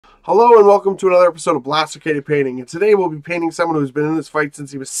Hello and welcome to another episode of Blasticated Painting. And today we'll be painting someone who's been in this fight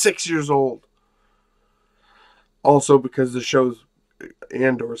since he was 6 years old. Also because the show's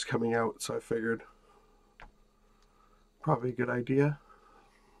Andor is coming out, so I figured probably a good idea.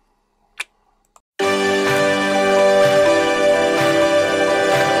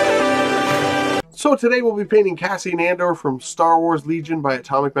 So today we'll be painting Cassian Andor from Star Wars Legion by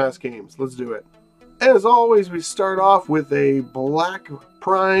Atomic Mass Games. Let's do it. As always, we start off with a black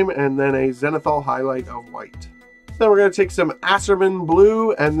prime and then a zenithal highlight of white. Then we're going to take some Acerman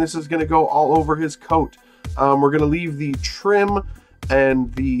blue, and this is going to go all over his coat. We're going to leave the trim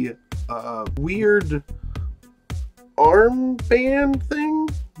and the weird armband thing.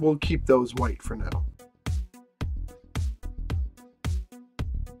 We'll keep those white for now.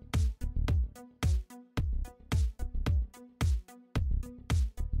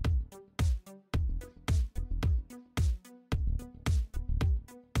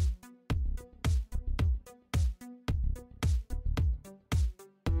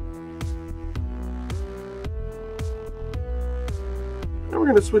 Then we're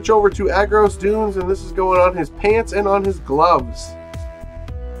going to switch over to Agros Dunes, and this is going on his pants and on his gloves.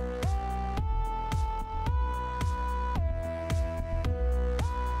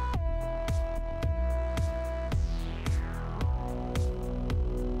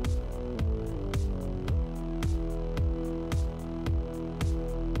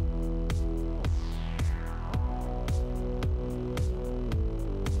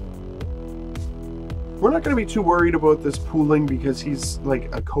 We're not going to be too worried about this pooling because he's like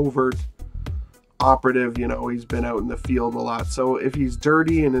a covert operative, you know, he's been out in the field a lot. So if he's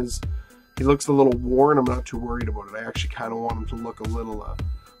dirty and he looks a little worn, I'm not too worried about it. I actually kind of want him to look a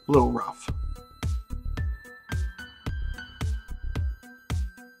little rough.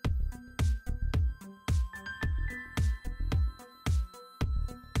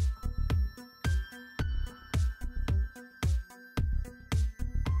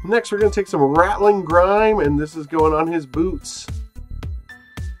 Next, we're going to take some Rattling Grime, and this is going on his boots.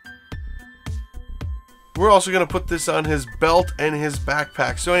 We're also going to put this on his belt and his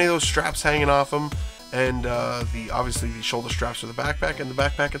backpack. So any of those straps hanging off him, and obviously the shoulder straps for the backpack and the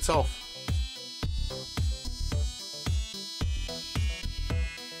backpack itself.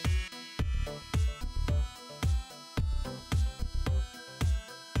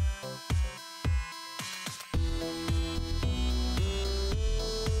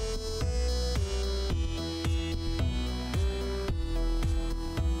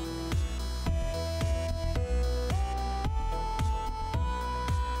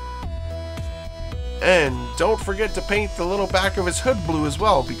 And don't forget to paint the little back of his hood blue as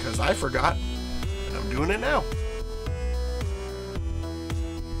well, because I forgot, and I'm doing it now.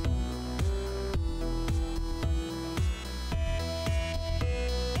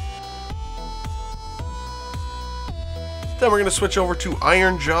 Then we're going to switch over to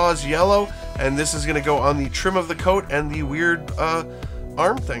Iron Jaws Yellow, and this is going to go on the trim of the coat and the weird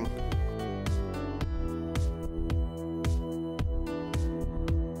arm thing.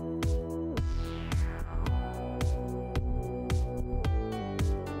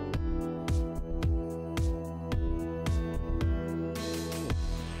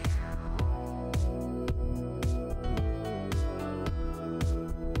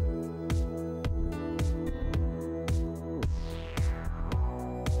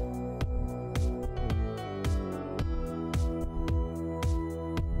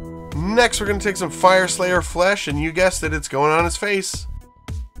 Next, we're going to take some Fire Slayer flesh, and you guessed it, it's going on his face.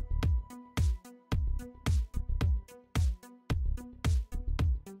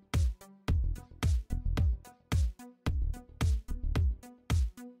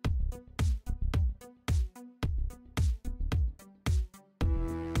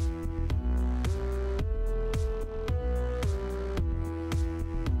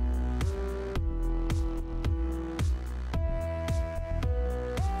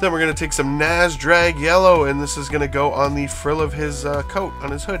 Then we're going to take some Nazdrag Yellow, and this is going to go on the frill of his coat,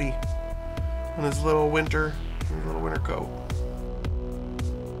 on his hoodie, on his little winter coat.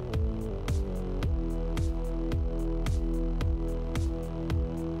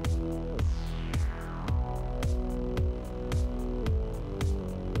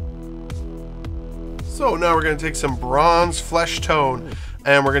 So now we're going to take some Bronze Flesh Tone,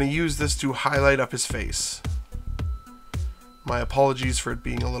 and we're going to use this to highlight up his face. My apologies for it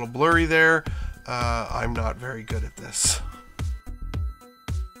being a little blurry there. I'm not very good at this.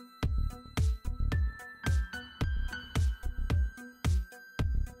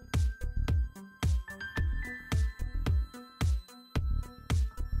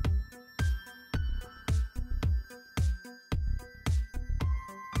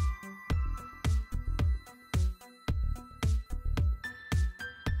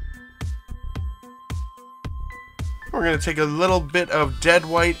 We're going to take a little bit of dead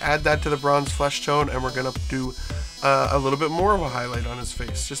white, add that to the bronze flesh tone, and we're going to do a little bit more of a highlight on his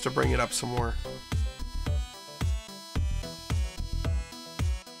face, just to bring it up some more.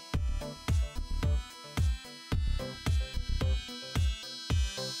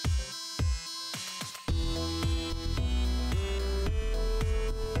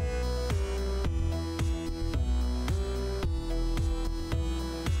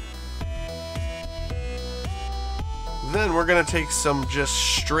 Then we're going to take some just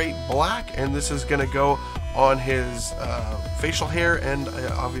straight black, and this is going to go on his facial hair and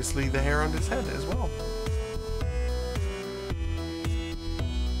obviously the hair on his head as well.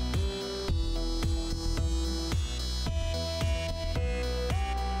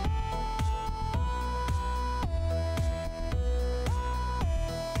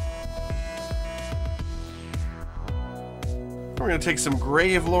 We're going to take some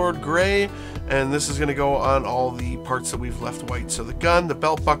Grave Lord Gray, and this is going to go on all the parts that we've left white. So the gun, the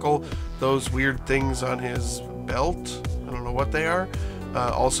belt buckle, those weird things on his belt, I don't know what they are.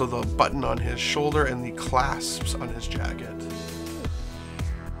 Also the button on his shoulder and the clasps on his jacket.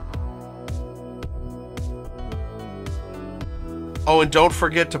 Oh, and don't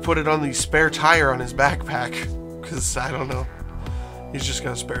forget to put it on the spare tire on his backpack, because I don't know. He's just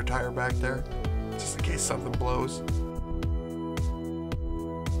got a spare tire back there, just in case something blows.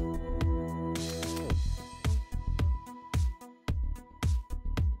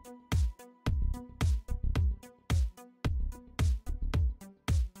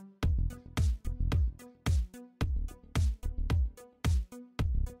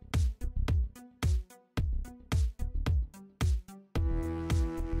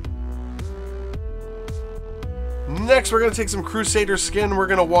 Next, we're going to take some Crusader skin. We're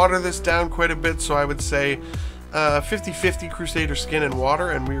going to water this down quite a bit, so I would say 50-50 Crusader skin and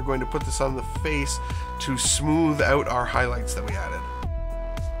water, and we're going to put this on the face to smooth out our highlights that we added.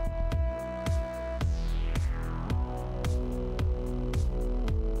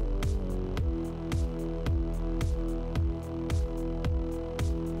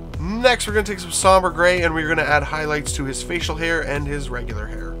 Next, we're going to take some somber gray, and we're going to add highlights to his facial hair and his regular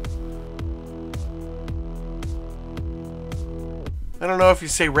hair. I don't know if you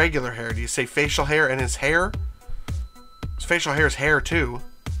say regular hair. Do you say facial hair and his hair? His facial hair is hair too.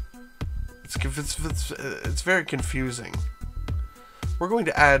 It's very confusing. We're going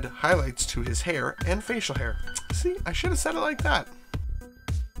to add highlights to his hair and facial hair. See, I should have said it like that.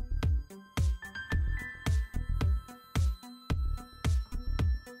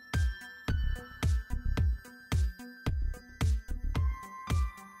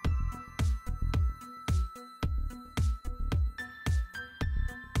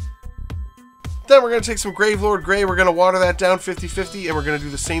 Then we're going to take some Gravelord Gray, we're going to water that down 50-50, and we're going to do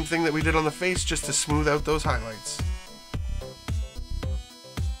the same thing that we did on the face just to smooth out those highlights.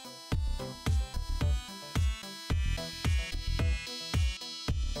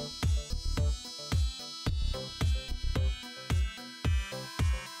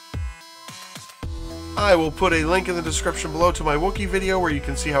 I will put a link in the description below to my Wookiee video where you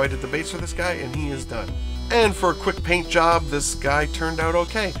can see how I did the base for this guy, and he is done. And for a quick paint job, this guy turned out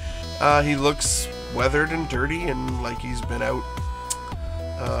okay. He looks weathered and dirty and like he's been out,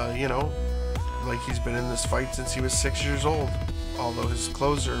 you know, like he's been in this fight since he was 6 years old. Although his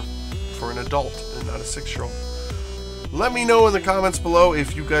clothes are for an adult and not a 6-year-old. Let me know in the comments below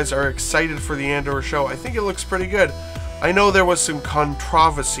if you guys are excited for the Andor show. I think it looks pretty good. I know there was some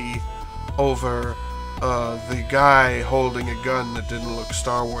controversy over the guy holding a gun that didn't look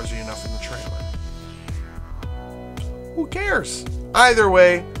Star Warsy enough in the trailer. Who cares? Either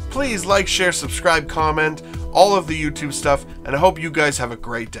way, please like, share, subscribe, comment, all of the YouTube stuff, and I hope you guys have a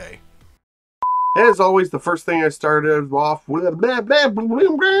great day. As always, the first thing I started off with, if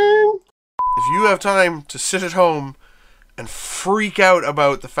you have time to sit at home and freak out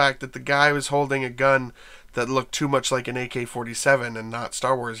about the fact that the guy was holding a gun that looked too much like an AK-47 and not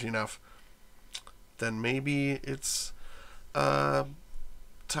Star Wars enough, then maybe it's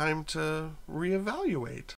time to reevaluate.